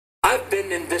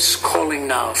been in this calling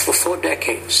now for 4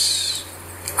 decades.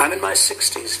 I'm in my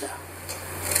 60s now.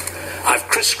 I've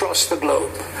crisscrossed the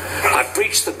globe. I've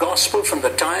preached the gospel from the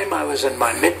time I was in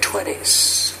my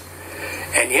mid-20s.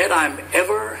 And yet I'm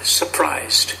ever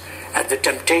surprised at the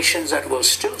temptations that will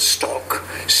still stalk,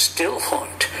 still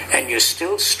haunt, and you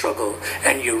still struggle,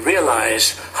 and you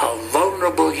realize how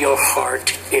vulnerable your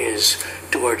heart is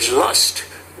towards lust,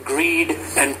 greed,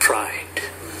 and pride.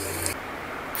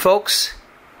 Folks,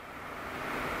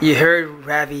 you heard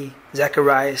Ravi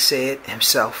Zacharias say it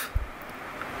himself.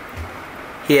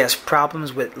 He has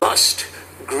problems with lust,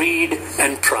 greed,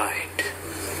 and pride.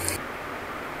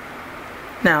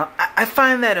 Now, I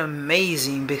find that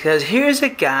amazing because here's a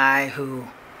guy who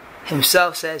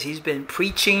himself says he's been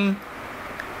preaching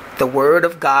the Word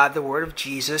of God, the Word of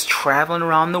Jesus, traveling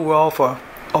around the world for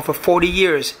over 40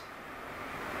 years.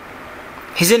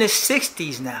 He's in his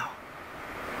 60s now.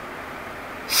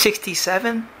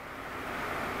 67?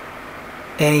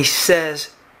 And he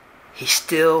says he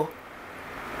still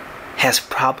has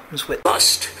problems with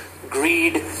lust,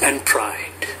 greed, and pride.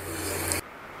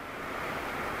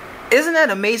 Isn't that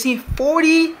amazing?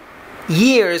 40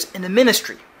 years in the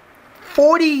ministry.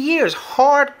 40 years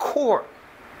hardcore.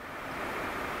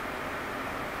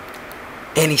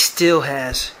 And he still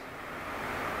has.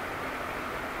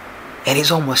 And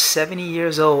he's almost 70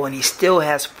 years old and he still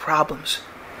has problems.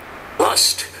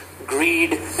 Lust,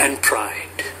 greed, and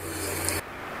pride.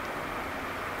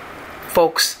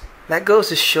 Folks, that goes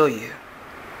to show you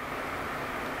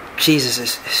Jesus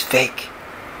is fake.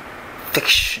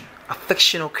 Fiction. A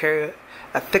fictional character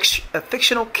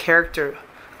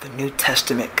of the New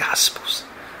Testament Gospels.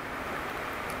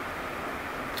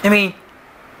 I mean,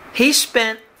 he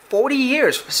spent 40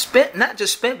 years, not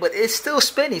just spent, but it's still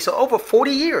spending. So over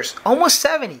 40 years, almost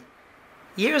 70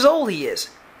 years old he is.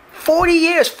 40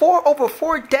 years, over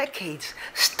 4 decades,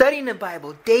 studying the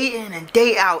Bible day in and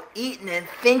day out, eating and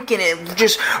thinking and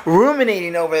just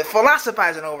ruminating over it,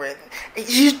 philosophizing over it.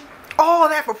 Just all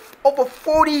that for over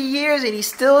 40 years, and he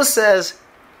still says,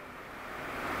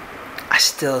 I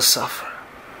still suffer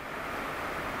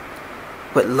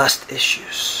with lust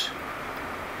issues.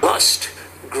 Lust,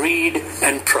 greed,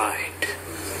 and pride.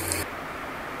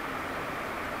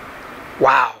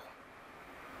 Wow.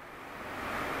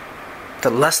 The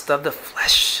lust of the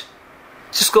flesh.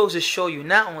 Just goes to show you,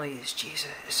 not only is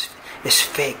Jesus is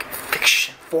fake,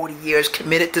 fiction, 40 years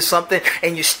committed to something,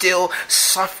 and you're still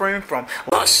suffering from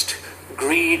lust,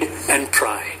 greed, and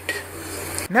pride.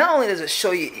 Not only does it show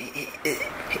you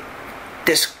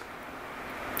this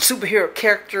superhero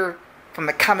character from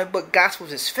the comic book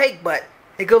Gospels is fake, but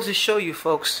it goes to show you,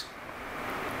 folks,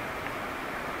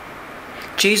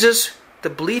 Jesus, the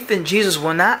belief in Jesus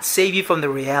will not save you from the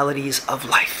realities of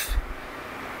life.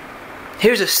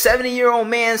 Here's a 70-year-old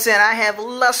man saying, I have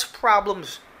lust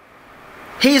problems.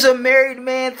 He's a married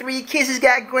man, 3 kids, he's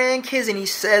got grandkids, and he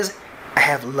says, I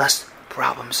have lust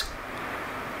problems.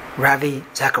 Ravi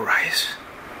Zacharias.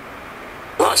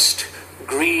 Lust,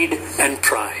 greed, and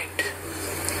pride.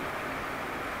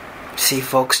 See,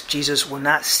 folks, Jesus will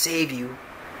not save you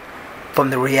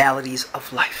from the realities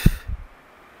of life.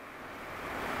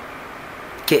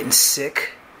 Getting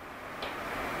sick,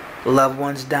 loved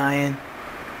ones dying,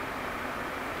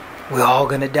 we're all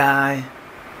gonna die.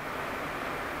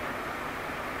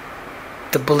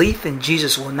 The belief in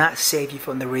Jesus will not save you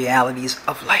from the realities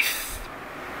of life.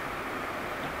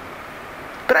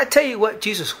 But I tell you what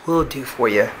Jesus will do for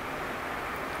you.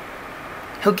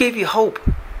 He'll give you hope.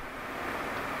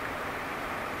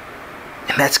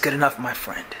 And that's good enough, my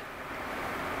friend.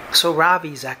 So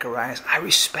Ravi Zacharias, I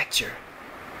respect your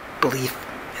belief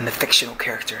in the fictional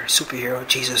character, superhero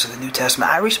Jesus of the New Testament.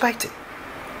 I respect it.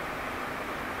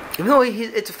 Even though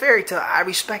it's a fairy tale, I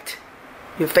respect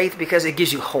your faith because it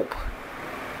gives you hope.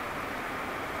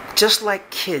 Just like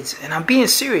kids, and I'm being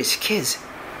serious, kids,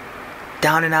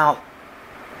 down and out,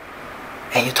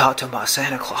 and you talk to them about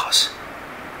Santa Claus.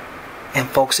 And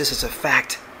folks, this is a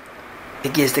fact.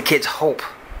 It gives the kids hope.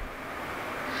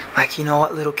 Like, you know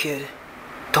what, little kid,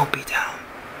 don't be down.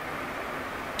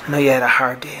 I know you had a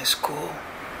hard day in school,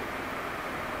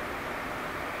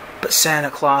 but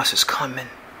Santa Claus is coming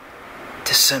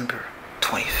December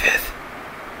 25th.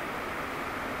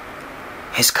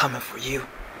 He's coming for you.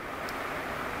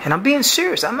 And I'm being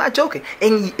serious. I'm not joking.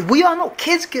 And we all know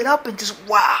kids get up and just,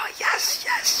 wow, yes,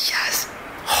 yes, yes.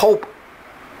 Hope.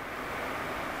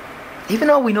 Even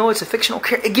though we know it's a fictional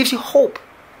character, it gives you hope.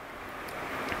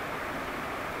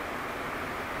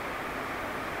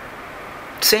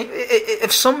 Say,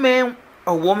 if some man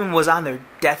or woman was on their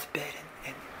deathbed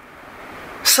and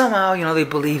somehow, they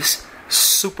believe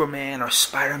Superman or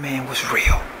Spider-Man was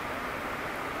real.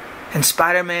 And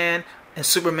Spider-Man and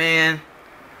Superman,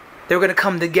 they were going to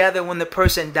come together when the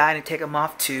person died and take them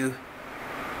off to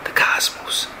the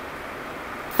cosmos.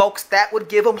 Folks, that would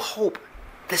give them hope.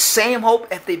 The same hope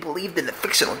if they believed in the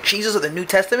fictional Jesus of the New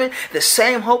Testament. The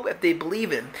same hope if they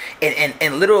believe in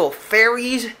literal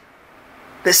fairies.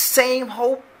 The same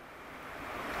hope.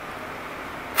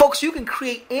 Folks, you can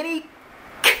create any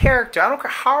character. I don't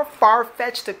care how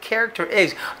far-fetched the character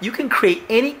is. You can create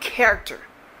any character.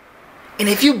 And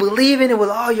if you believe in it with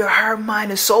all your heart, mind,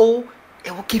 and soul,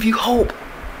 it will give you hope.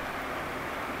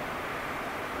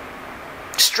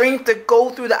 Strength to go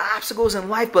through the obstacles in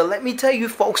life. But let me tell you,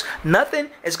 folks, nothing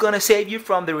is going to save you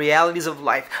from the realities of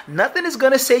life. Nothing is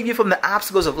going to save you from the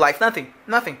obstacles of life. Nothing.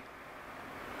 Nothing.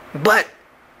 But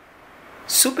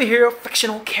superhero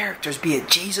fictional characters, be it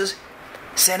Jesus,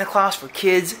 Santa Claus for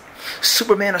kids,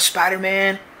 Superman or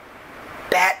Spider-Man,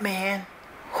 Batman,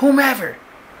 whomever.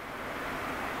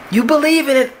 You believe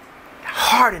in it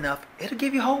hard enough, it'll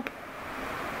give you hope.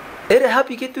 It'll help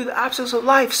you get through the obstacles of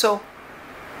life. So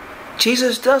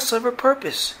Jesus does serve a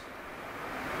purpose.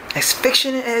 As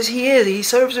fiction as he is, he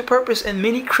serves a purpose in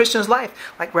many Christians' life,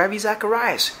 like Ravi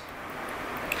Zacharias,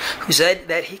 who said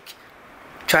that he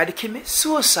tried to commit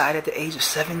suicide at the age of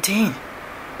 17.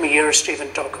 Years to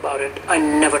even talk about it. I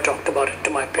never talked about it to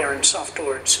my parents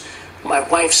afterwards. My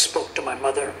wife spoke to my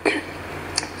mother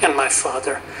and my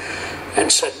father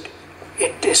and said,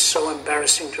 it is so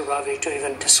embarrassing to Ravi to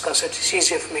even discuss it. It's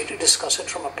easier for me to discuss it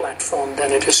from a platform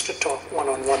than it is to talk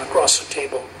one-on-one across a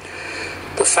table.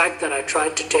 The fact that I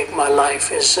tried to take my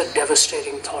life is a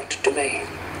devastating thought to me.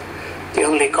 The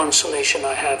only consolation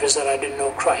I have is that I didn't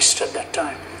know Christ at that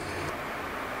time.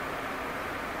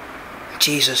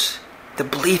 Jesus, the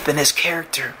belief in his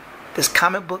character, this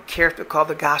comic book character called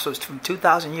the Gospels from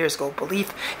 2,000 years ago,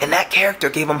 belief in that character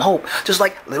gave them hope. Just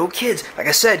like little kids, like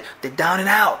I said, they're down and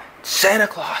out. Santa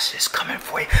Claus is coming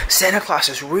for you. Santa Claus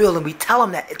is real, and we tell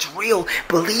them that it's real.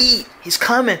 Believe he's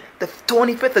coming the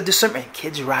 25th of December. And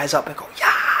kids rise up and go,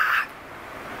 yeah.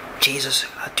 Jesus,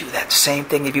 I'll do that same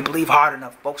thing if you believe hard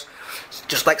enough, folks.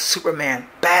 Just like Superman,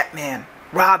 Batman,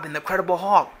 Robin, the Incredible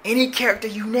Hulk, any character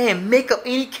you name, make up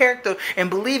any character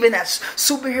and believe in that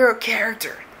superhero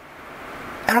character.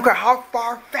 I don't care how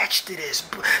far-fetched it is.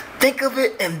 Think of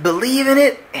it and believe in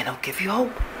it, and it'll give you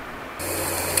hope.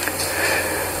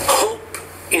 Hope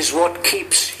is what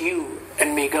keeps you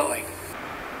and me going.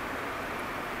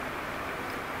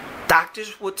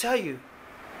 Doctors will tell you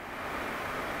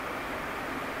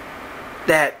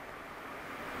that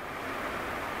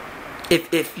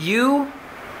if you,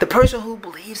 the person who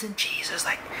believes in Jesus,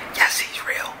 like, yes, he's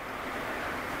real,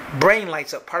 brain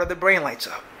lights up, part of the brain lights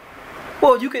up.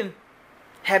 Well, you can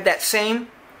have that same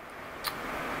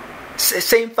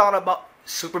thought about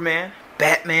Superman,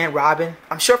 Batman, Robin.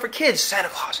 I'm sure for kids, Santa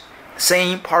Claus,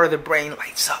 same part of the brain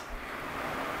lights up.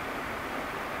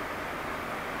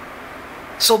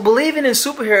 So believing in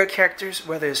superhero characters,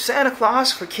 whether it's Santa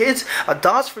Claus for kids,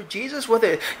 adults for Jesus,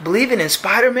 whether believing in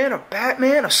Spider-Man or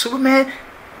Batman or Superman,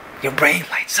 your brain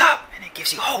lights up and it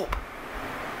gives you hope.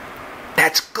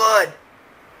 That's good.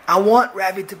 I want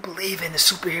Ravi to believe in the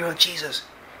superhero Jesus.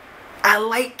 I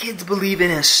like kids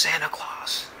believing in Santa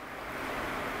Claus.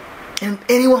 And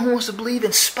anyone who wants to believe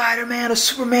in Spider-Man or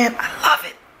Superman, I love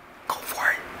it. Go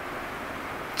for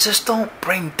it. Just don't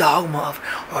bring dogma of,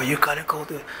 oh, you're going to go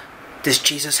to this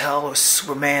Jesus hell or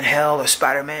Superman hell or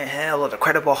Spider-Man hell or the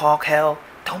Incredible Hulk hell.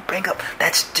 Don't bring up,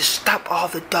 just stop all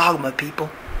the dogma, people.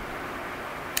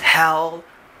 Hell,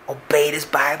 obey this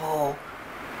Bible,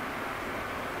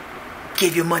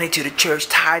 give your money to the church,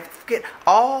 tithe, forget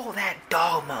all that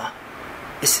dogma.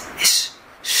 It's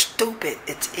stupid,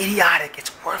 it's idiotic,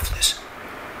 it's worthless.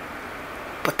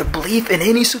 But the belief in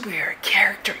any superhero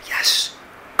character, yes,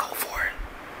 go for it.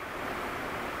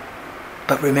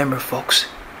 But remember, folks,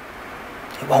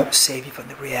 it won't save you from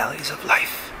the realities of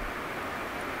life.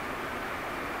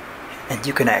 And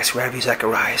you can ask Ravi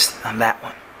Zacharias on that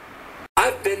one.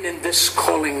 I've been in this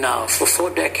calling now for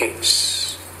 4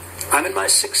 decades. I'm in my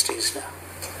 60s now.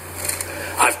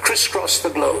 I've crisscrossed the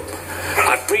globe.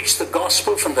 I've preached the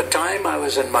gospel from the time I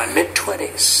was in my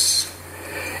mid-20s.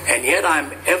 And yet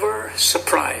I'm ever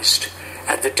surprised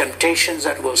at the temptations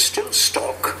that will still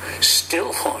stalk,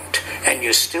 still haunt, and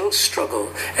you still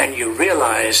struggle, and you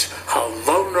realize how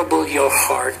vulnerable your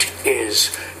heart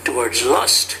is towards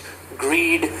lust,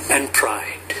 greed, and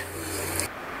pride.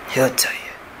 He'll tell you.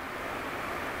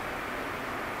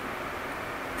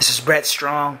 This is Brett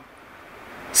Strong,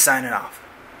 signing off.